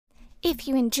If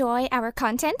you enjoy our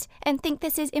content and think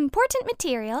this is important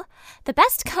material, the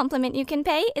best compliment you can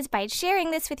pay is by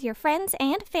sharing this with your friends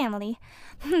and family.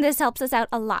 This helps us out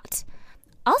a lot.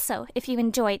 Also, if you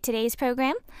enjoyed today's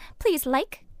program, please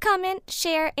like, comment,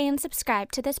 share, and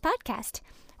subscribe to this podcast.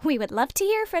 We would love to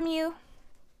hear from you.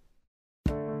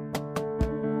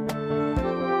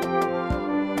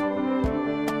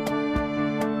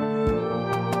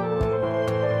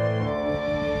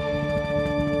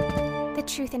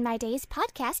 The Truth in My Days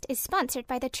podcast is sponsored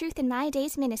by the Truth in My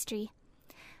Days ministry.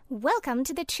 Welcome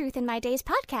to the Truth in My Days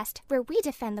podcast, where we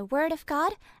defend the Word of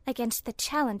God against the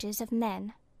challenges of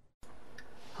men.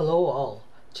 Hello all.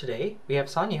 Today we have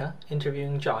Sonia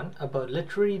interviewing John about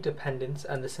literary dependence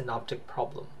and the synoptic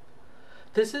problem.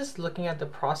 This is looking at the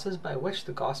process by which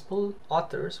the gospel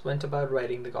authors went about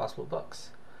writing the gospel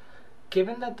books.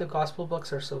 Given that the gospel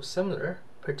books are so similar,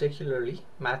 particularly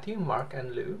Matthew, Mark,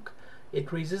 and Luke,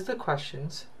 it raises the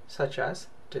questions such as,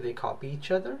 do they copy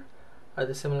each other? Are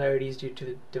the similarities due to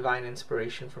the divine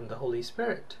inspiration from the Holy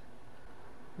Spirit?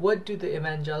 What do the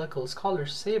evangelical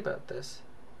scholars say about this?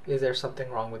 Is there something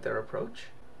wrong with their approach?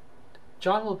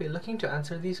 John will be looking to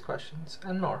answer these questions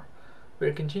and more.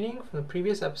 We're continuing from the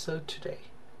previous episode today.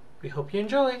 We hope you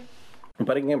enjoy!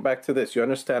 But again, back to this, you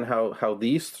understand how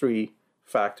these three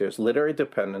factors, literary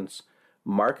dependence,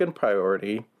 mark and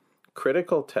priority,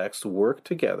 critical text, work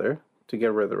together to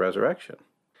get rid of the resurrection.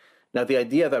 Now, the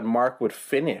idea that Mark would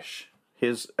finish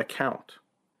his account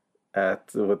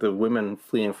with the women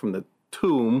fleeing from the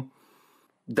tomb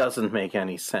doesn't make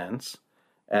any sense.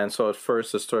 And so at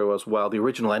first the story was, well, the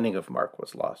original ending of Mark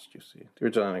was lost, you see. The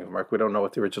original ending of Mark, we don't know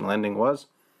what the original ending was.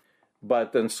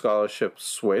 But then scholarship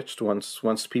switched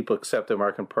once people accepted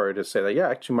Mark and priority to say that, yeah,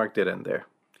 actually Mark did end there.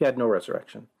 He had no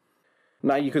resurrection.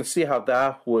 Now you can see how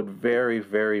that would very,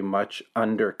 very much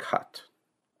undercut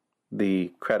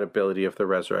the credibility of the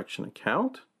resurrection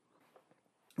account.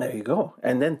 There you go.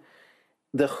 And then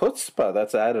the chutzpah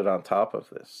that's added on top of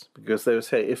this, because they would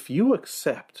say, if you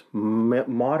accept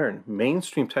modern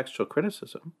mainstream textual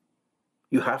criticism,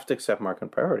 you have to accept Mark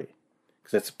and priority,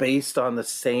 because it's based on the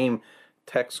same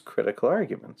text critical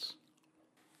arguments.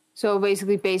 So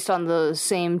basically based on the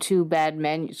same two bad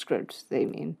manuscripts, they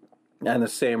mean. And the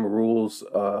same rules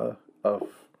of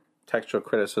textual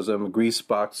criticism,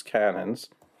 greasebox canons,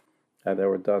 and they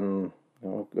were done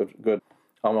good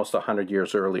almost 100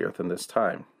 years earlier than this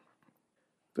time.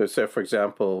 They said, for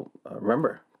example,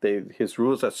 remember, his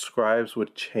rules that scribes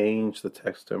would change the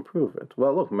text to improve it.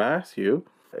 Well, look, Matthew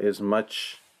is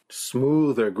much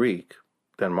smoother Greek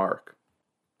than Mark.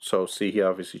 So, see, he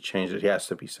obviously changed it. He has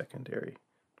to be secondary.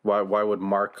 Why would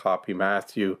Mark copy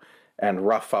Matthew and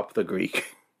rough up the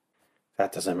Greek?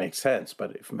 That doesn't make sense.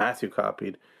 But if Matthew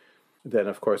copied, then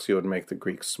of course he would make the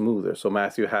Greek smoother. So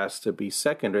Matthew has to be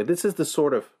secondary. This is the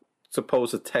sort of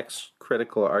supposed text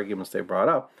critical arguments they brought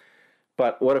up.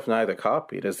 But what if neither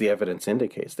copied, as the evidence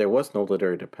indicates? There was no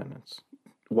literary dependence.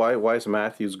 Why is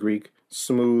Matthew's Greek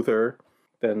smoother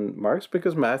than Mark's?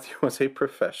 Because Matthew was a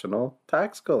professional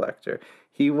tax collector.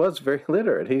 He was very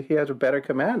literate. He had a better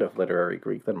command of literary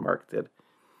Greek than Mark did.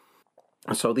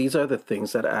 So these are the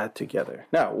things that add together.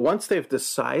 Now, once they've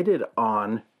decided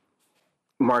on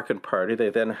Mark and priority, they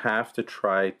then have to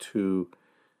try to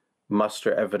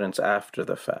muster evidence after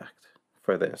the fact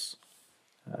for this.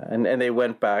 And they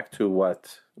went back to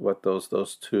what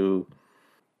those two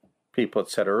people had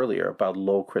said earlier about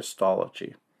low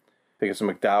Christology. I think it's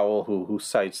McDowell who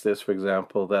cites this, for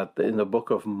example, that in the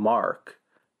book of Mark,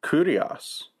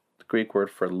 kurios, the Greek word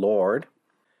for Lord,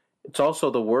 it's also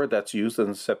the word that's used in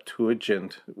the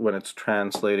Septuagint when it's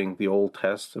translating the Old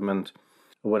Testament,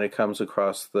 when it comes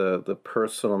across the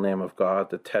personal name of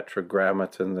God, the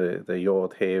tetragrammaton, the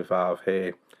Yod, He, Vav,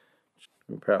 He,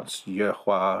 pronounced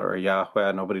Yahweh or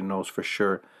Yahweh, nobody knows for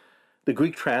sure. The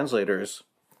Greek translators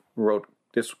wrote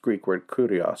this Greek word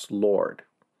kurios, Lord,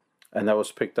 and that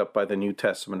was picked up by the New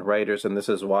Testament writers, and this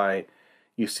is why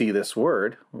you see this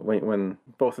word, when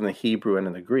both in the Hebrew and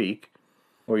in the Greek,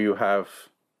 where you have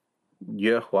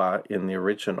Yahweh in the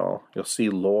original, you'll see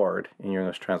Lord in your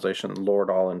English translation, Lord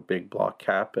all in big block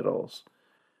capitals.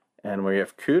 And where you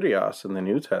have kurios in the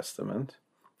New Testament,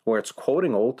 where it's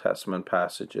quoting Old Testament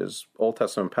passages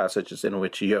in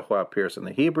which Yahweh appears in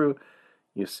the Hebrew,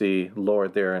 you see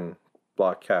Lord there in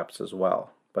block caps as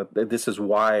well. But this is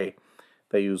why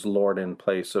they use Lord in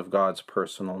place of God's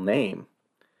personal name.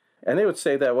 And they would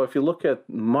say that, well, if you look at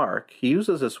Mark, he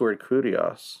uses this word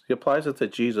kurios. He applies it to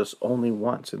Jesus only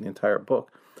once in the entire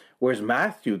book, whereas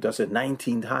Matthew does it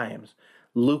 19 times.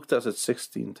 Luke does it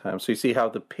 16 times. So you see how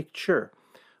the picture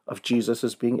of Jesus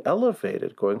is being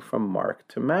elevated, going from Mark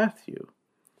to Matthew.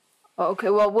 Okay,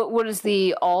 well, what is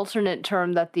the alternate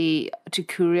term to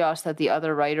kurios that the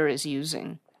other writer is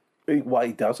using? Well,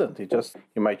 he doesn't.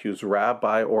 He might use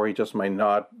rabbi, or he just might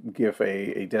not give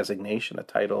a designation, a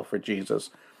title for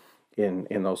Jesus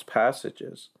in those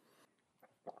passages.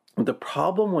 The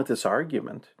problem with this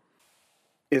argument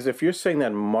is if you're saying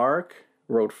that Mark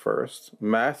wrote first,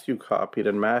 Matthew copied,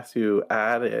 and Matthew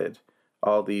added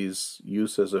all these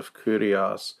uses of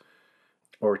kurios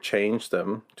or changed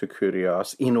them to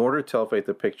kurios in order to elevate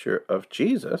the picture of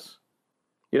Jesus,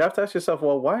 you'd have to ask yourself,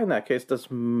 well, why in that case does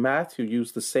Matthew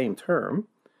use the same term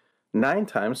 9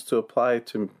 times to apply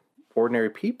to ordinary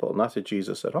people, not to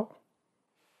Jesus at all?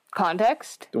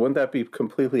 Context? Wouldn't that be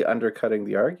completely undercutting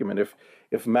the argument?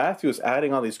 If Matthew is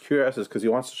adding all these kurioses because he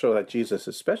wants to show that Jesus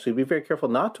is special, he'd be very careful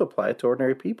not to apply it to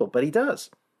ordinary people, but he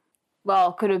does.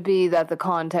 Well, could it be that the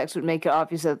context would make it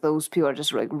obvious that those people are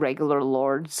just like regular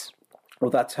lords?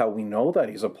 Well, that's how we know that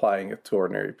he's applying it to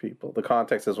ordinary people. The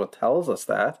context is what tells us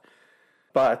that.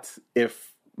 But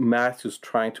if Matthew's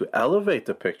trying to elevate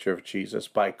the picture of Jesus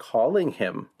by calling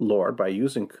him Lord, by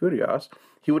using kurios,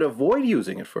 he would avoid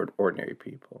using it for ordinary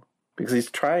people. Because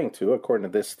he's trying to, according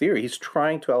to this theory, he's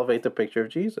trying to elevate the picture of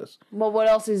Jesus. Well, what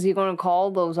else is he going to call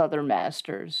those other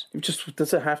masters? He just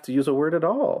doesn't have to use a word at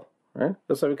all, right?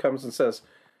 That's how he comes and says,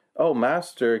 oh,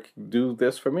 master, do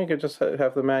this for me. You could just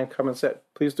have the man come and say,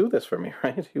 please do this for me,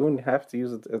 right? He wouldn't have to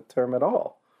use a term at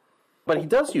all. But he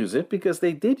does use it because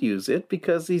they did use it,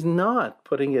 because he's not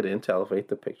putting it in to elevate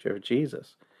the picture of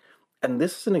Jesus. And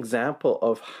this is an example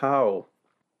of how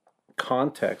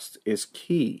context is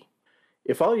key.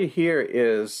 If all you hear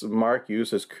is Mark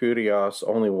uses kurios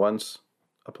only once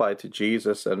applied to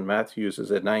Jesus and Matthew uses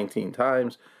it 19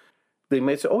 times, they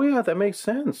may say, oh yeah, that makes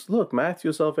sense. Look,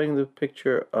 Matthew's elevating the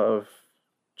picture of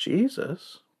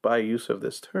Jesus by use of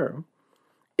this term.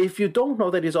 If you don't know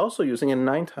that he's also using it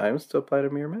 9 times to apply to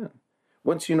mere men.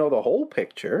 Once you know the whole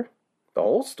picture, the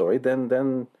whole story,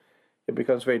 then it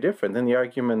becomes very different. Then the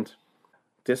argument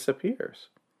disappears.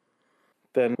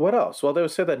 Then what else? Well, they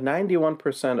would say that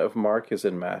 91% of Mark is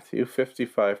in Matthew,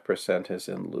 55% is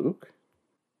in Luke.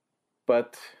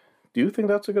 But do you think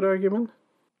that's a good argument?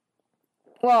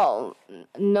 Well,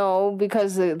 no,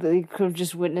 because they could have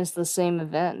just witnessed the same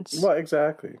events. Well,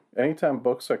 exactly. Anytime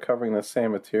books are covering the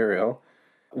same material,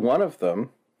 one of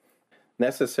them,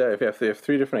 necessarily, if they have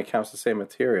 3 different accounts of the same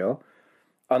material,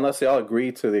 unless they all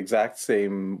agree to the exact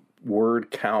same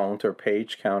word count or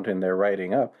page count in their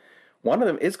writing up, one of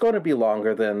them is going to be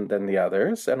longer than the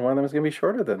others, and one of them is going to be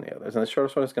shorter than the others. And the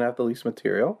shortest one is going to have the least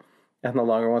material, and the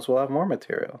longer ones will have more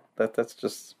material. That's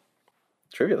just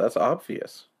trivial. That's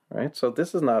obvious, right? So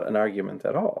this is not an argument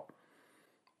at all.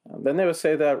 Then they would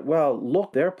say that, well,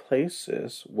 look, there are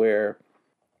places where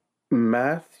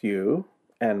Matthew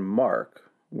and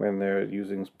Mark, when they're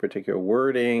using particular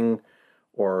wording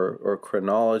or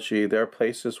chronology, there are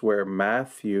places where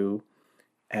Matthew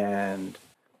and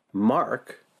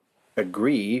Mark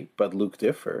agree, but Luke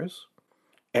differs.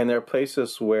 And there are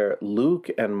places where Luke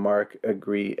and Mark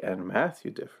agree and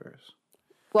Matthew differs.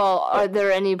 Well, are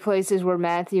there any places where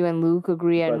Matthew and Luke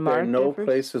agree and Mark differs? But there are no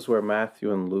places where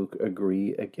Matthew and Luke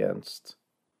agree against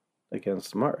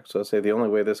Mark. So I'd say the only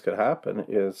way this could happen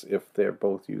is if they're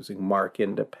both using Mark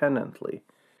independently.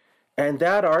 And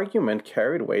that argument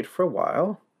carried weight for a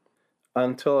while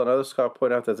until another scholar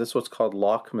pointed out that this is what's called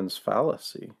Lockman's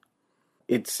fallacy.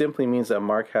 It simply means that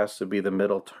Mark has to be the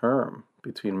middle term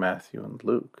between Matthew and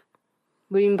Luke.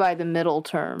 What do you mean by the middle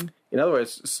term? In other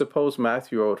words, suppose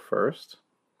Matthew wrote first,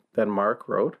 then Mark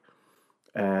wrote,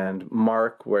 and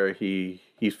Mark, where he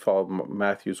followed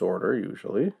Matthew's order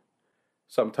usually,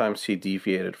 sometimes he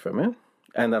deviated from it,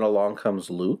 and then along comes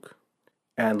Luke,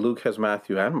 and Luke has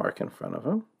Matthew and Mark in front of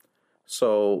him.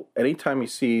 So anytime he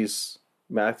sees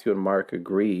Matthew and Mark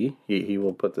agree, he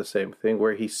will put the same thing.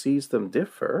 Where he sees them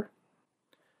differ,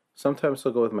 sometimes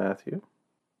he'll go with Matthew,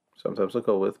 sometimes he'll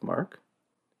go with Mark,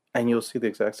 and you'll see the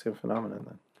exact same phenomenon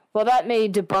then. Well, that may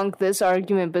debunk this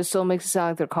argument, but still makes it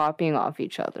sound like they're copying off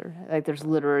each other, like there's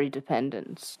literary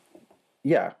dependence.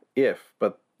 Yeah,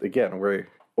 but again, we're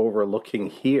overlooking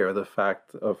here the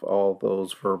fact of all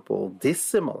those verbal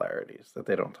dissimilarities that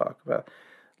they don't talk about.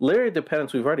 Literary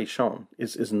dependence, we've already shown,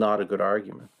 is not a good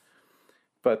argument.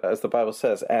 But as the Bible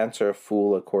says, answer a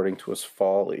fool according to his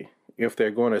folly. If they're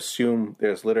going to assume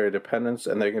there's literary dependence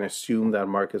and they're going to assume that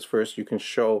Mark is first, you can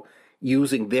show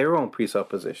using their own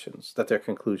presuppositions that their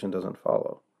conclusion doesn't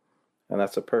follow. And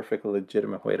that's a perfectly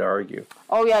legitimate way to argue.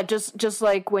 Oh yeah, just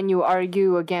like when you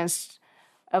argue against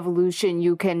evolution,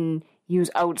 you can use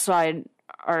outside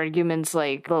arguments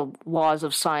like the laws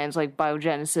of science, like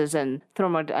biogenesis and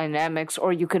thermodynamics,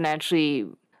 or you can actually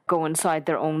go inside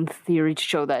their own theory to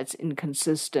show that it's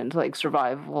inconsistent, like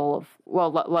survival of,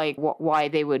 why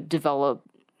they would develop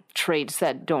traits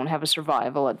that don't have a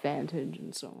survival advantage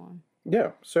and so on.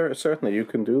 Yeah, certainly you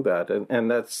can do that. And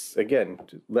that's, again,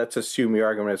 let's assume your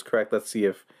argument is correct. Let's see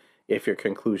if your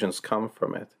conclusions come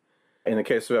from it. In the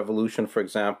case of evolution, for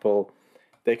example,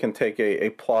 they can take a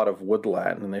plot of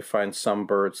woodland and they find some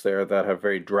birds there that have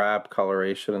very drab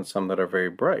coloration and some that are very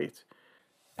bright.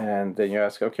 And then you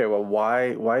ask, okay, well,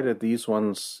 why did these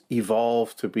ones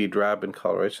evolve to be drab in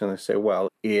coloration? And they say, well,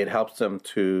 it helps them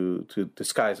to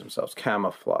disguise themselves,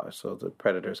 camouflage, so the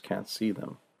predators can't see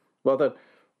them. Well, then,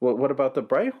 what about the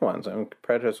bright ones? I mean,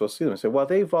 predators will see them and say, well,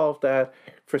 they evolved that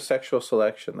for sexual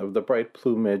selection. The bright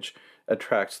plumage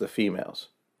attracts the females.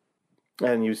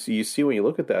 And you see when you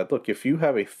look at that, look, if you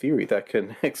have a theory that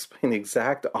can explain the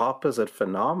exact opposite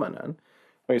phenomenon,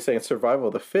 when you're saying survival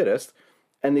of the fittest,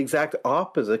 and the exact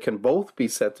opposite can both be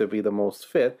said to be the most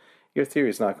fit, your theory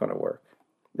is not going to work.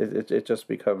 It just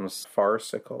becomes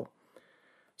farcical.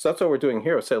 So that's what we're doing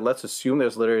here. So let's assume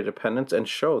there's literary dependence and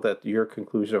show that your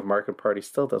conclusion of Mark and Party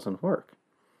still doesn't work.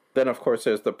 Then, of course,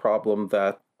 there's the problem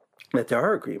that there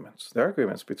are agreements. There are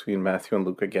agreements between Matthew and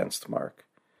Luke against Mark.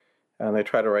 And they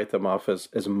try to write them off as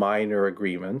minor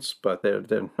agreements, but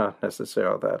they're not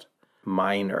necessarily that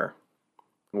minor.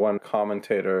 One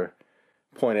commentator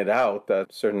pointed out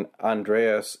that certain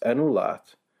Andreas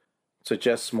Enulat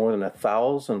suggests more than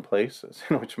 1,000 places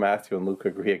in which Matthew and Luke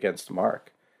agree against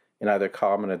Mark, in either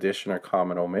common addition or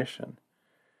common omission.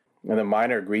 And the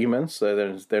minor agreements,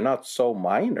 they're not so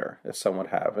minor as some would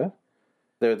have it.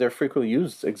 They're frequently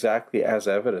used exactly as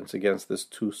evidence against this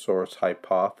two-source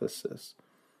hypothesis.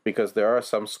 Because there are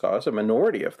some scholars, a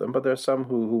minority of them, but there are some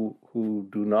who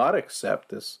do not accept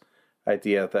this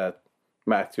idea that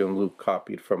Matthew and Luke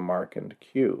copied from Mark and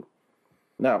Q.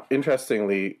 Now,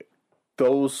 interestingly,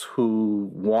 those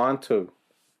who want to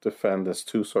defend this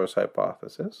two-source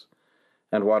hypothesis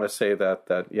and want to say that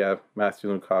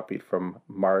Matthew and Luke copied from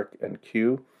Mark and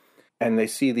Q, and they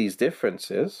see these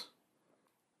differences,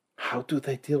 how do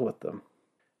they deal with them?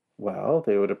 Well,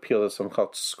 they would appeal to something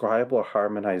called scribal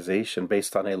harmonization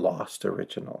based on a lost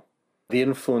original. The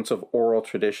influence of oral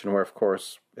tradition, where, of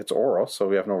course, it's oral, so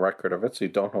we have no record of it, so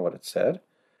you don't know what it said.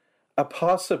 A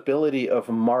possibility of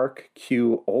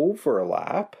Mark-Q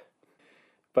overlap,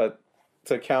 but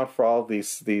to account for all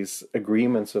these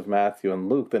agreements of Matthew and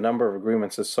Luke, the number of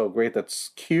agreements is so great that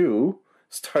Q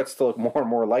starts to look more and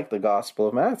more like the Gospel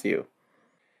of Matthew.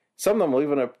 Some of them will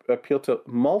even appeal to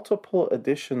multiple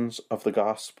editions of the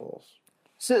Gospels.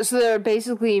 So they're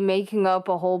basically making up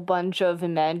a whole bunch of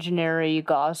imaginary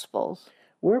Gospels.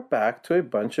 We're back to a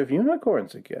bunch of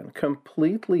unicorns again.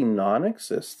 Completely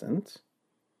non-existent,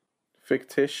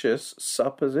 fictitious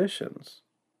suppositions.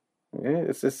 Okay?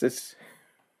 It's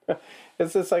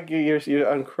just like you're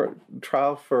on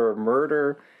trial for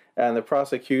murder, and the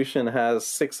prosecution has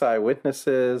 6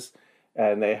 eyewitnesses,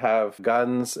 and they have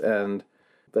guns, and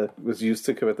that was used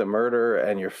to commit the murder,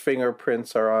 and your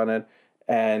fingerprints are on it,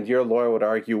 and your lawyer would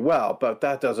argue, well, but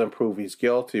that doesn't prove he's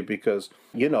guilty because,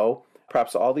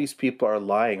 perhaps all these people are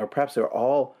lying, or perhaps they're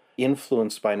all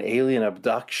influenced by an alien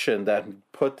abduction that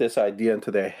put this idea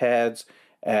into their heads,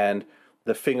 and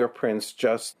the fingerprints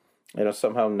just,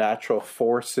 somehow natural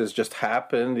forces just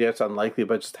happened. Yeah, it's unlikely,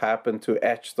 but just happened to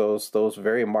etch those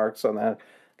very marks on that.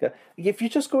 If you're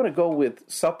just going to go with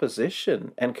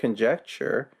supposition and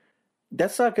conjecture,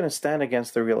 that's not going to stand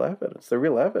against the real evidence. The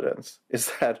real evidence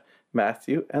is that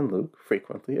Matthew and Luke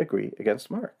frequently agree against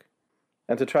Mark.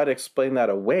 And to try to explain that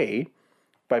away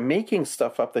by making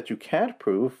stuff up that you can't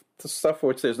prove, the stuff for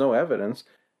which there's no evidence,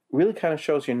 really kind of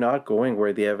shows you're not going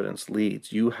where the evidence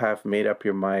leads. You have made up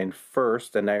your mind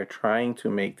first, and now you're trying to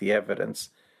make the evidence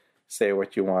say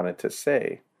what you wanted to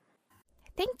say.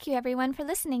 Thank you, everyone, for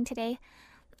listening today.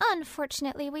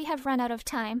 Unfortunately, we have run out of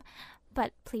time,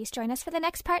 but please join us for the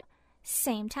next part.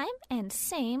 Same time and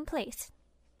same place.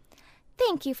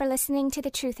 Thank you for listening to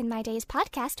the Truth in My Days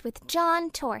podcast with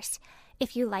John Torse.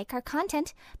 If you like our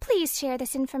content, please share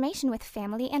this information with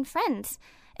family and friends.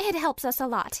 It helps us a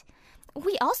lot.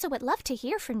 We also would love to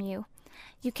hear from you.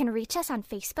 You can reach us on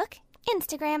Facebook,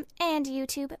 Instagram, and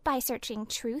YouTube by searching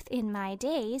Truth in My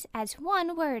Days as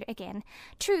one word again.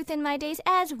 Truth in My Days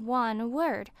as one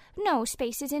word. No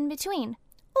spaces in between.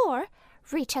 Or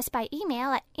reach us by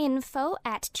email at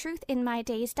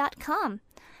info@truthinmydays.com.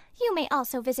 You may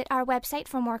also visit our website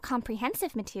for more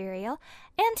comprehensive material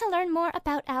and to learn more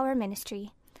about our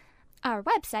ministry. Our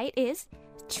website is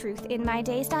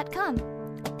truthinmydays.com.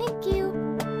 Thank you.